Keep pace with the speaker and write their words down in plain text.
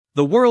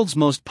the world's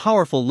most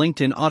powerful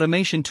LinkedIn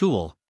automation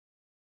tool.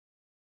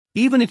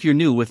 Even if you're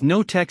new with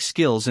no tech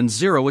skills and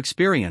zero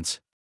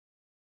experience.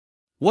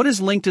 What is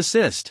Linked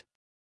Assist?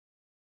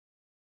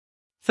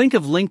 Think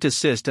of Linked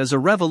Assist as a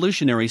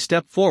revolutionary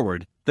step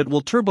forward that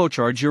will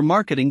turbocharge your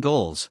marketing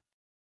goals.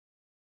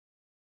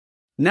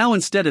 Now,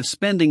 instead of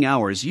spending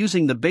hours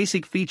using the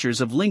basic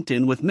features of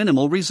LinkedIn with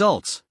minimal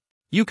results,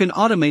 you can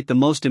automate the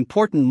most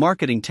important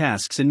marketing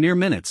tasks in mere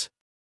minutes.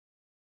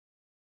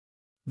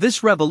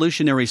 This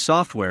revolutionary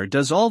software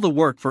does all the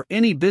work for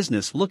any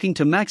business looking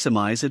to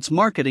maximize its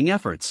marketing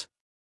efforts.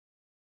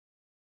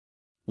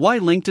 Why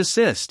Linked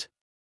Assist?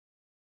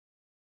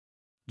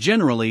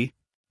 Generally,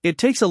 it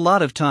takes a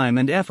lot of time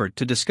and effort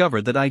to discover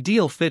that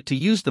ideal fit to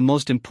use the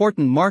most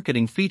important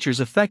marketing features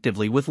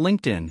effectively with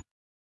LinkedIn.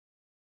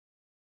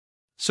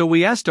 So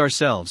we asked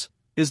ourselves,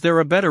 is there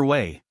a better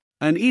way,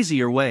 an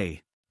easier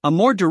way, a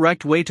more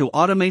direct way to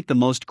automate the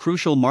most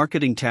crucial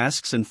marketing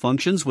tasks and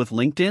functions with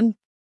LinkedIn?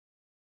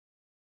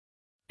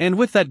 And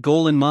with that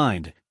goal in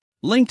mind,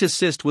 Linked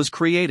Assist was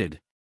created.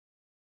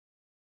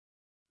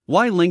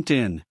 Why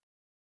LinkedIn?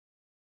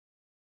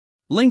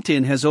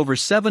 LinkedIn has over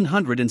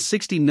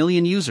 760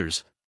 million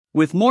users,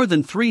 with more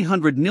than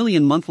 300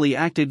 million monthly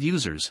active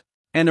users,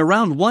 and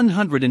around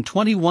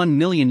 121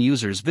 million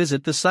users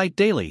visit the site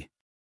daily.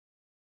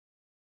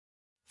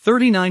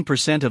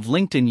 39% of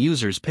LinkedIn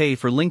users pay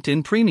for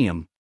LinkedIn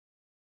Premium.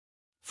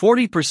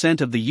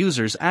 40% of the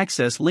users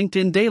access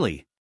LinkedIn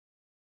daily.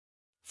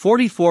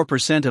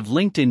 44% of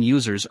LinkedIn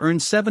users earn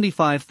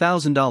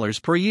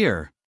 $75,000 per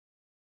year.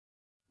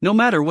 No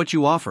matter what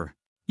you offer,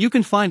 you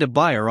can find a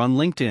buyer on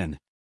LinkedIn.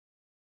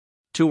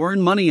 To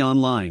earn money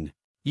online,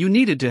 you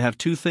needed to have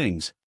two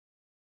things.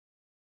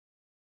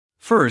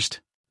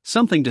 First,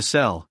 something to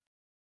sell.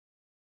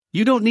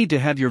 You don't need to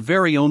have your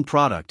very own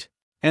product,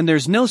 and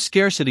there's no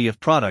scarcity of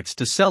products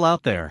to sell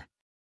out there.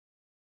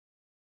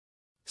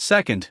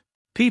 Second,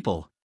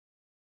 people.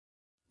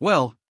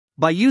 Well,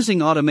 by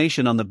using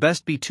automation on the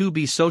best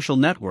B2B social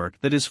network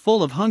that is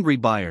full of hungry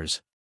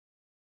buyers.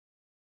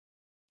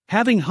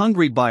 Having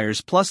hungry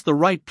buyers plus the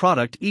right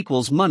product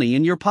equals money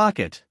in your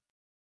pocket.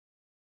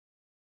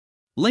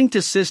 Linked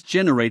Assist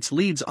generates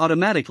leads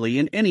automatically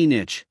in any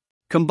niche,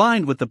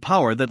 combined with the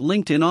power that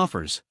LinkedIn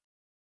offers.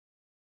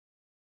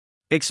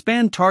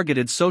 Expand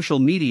targeted social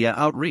media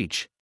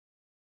outreach.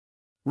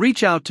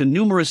 Reach out to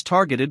numerous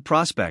targeted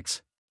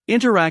prospects,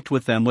 interact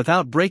with them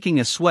without breaking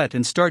a sweat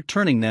and start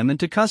turning them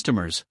into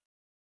customers.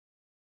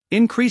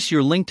 Increase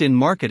your LinkedIn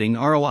marketing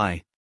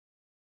ROI.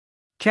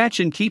 Catch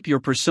and keep your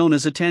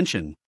persona's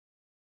attention.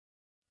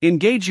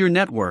 Engage your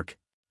network,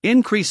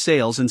 increase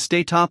sales and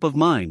stay top of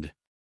mind.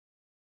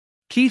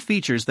 Key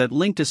features that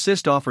Linked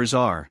Assist offers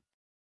are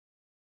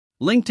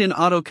LinkedIn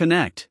Auto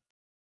Connect.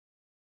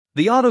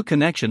 The auto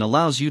connection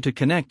allows you to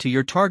connect to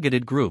your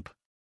targeted group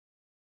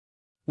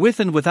with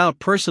and without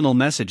personal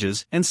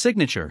messages and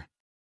signature.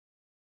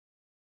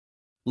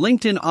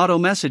 LinkedIn Auto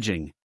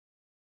Messaging.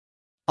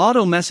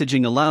 Auto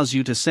messaging allows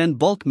you to send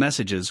bulk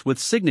messages with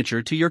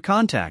signature to your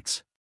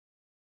contacts.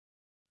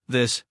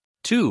 This,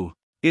 too,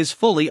 is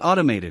fully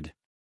automated.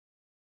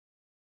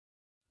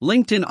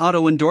 LinkedIn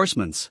Auto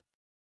Endorsements.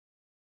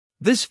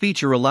 This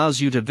feature allows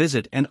you to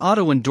visit and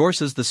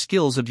auto-endorses the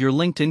skills of your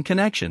LinkedIn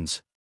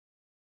connections.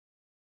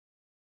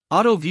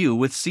 Auto View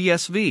with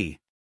CSV.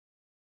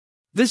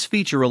 This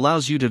feature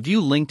allows you to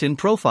view LinkedIn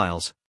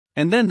profiles,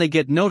 and then they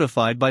get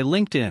notified by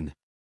LinkedIn.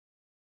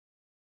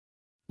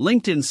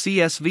 LinkedIn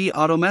CSV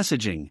Auto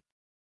Messaging.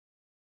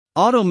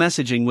 Auto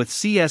messaging with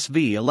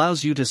CSV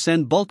allows you to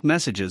send bulk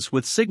messages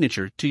with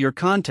signature to your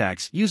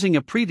contacts using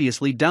a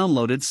previously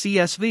downloaded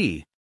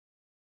CSV.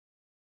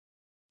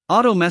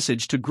 Auto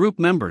Message to Group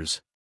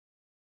Members.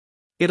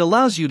 It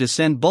allows you to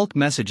send bulk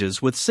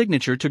messages with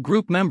signature to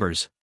group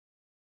members.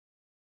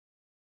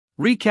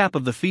 Recap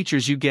of the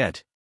features you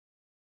get.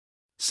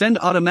 Send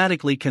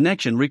automatically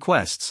connection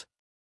requests.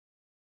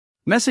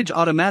 Message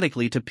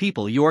automatically to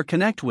people you are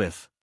connect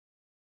with.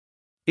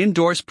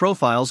 Endorse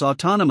profiles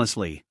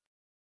autonomously.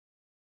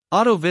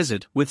 Auto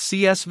Visit with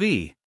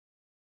CSV.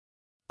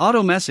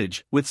 Auto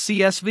Message with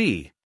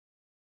CSV.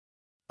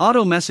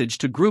 Auto Message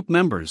to Group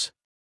Members.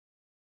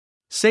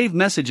 Save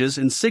messages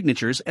and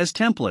signatures as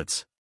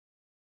templates.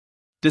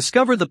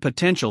 Discover the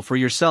potential for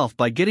yourself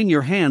by getting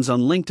your hands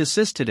on Linked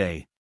Assist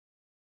today.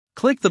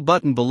 Click the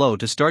button below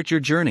to start your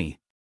journey.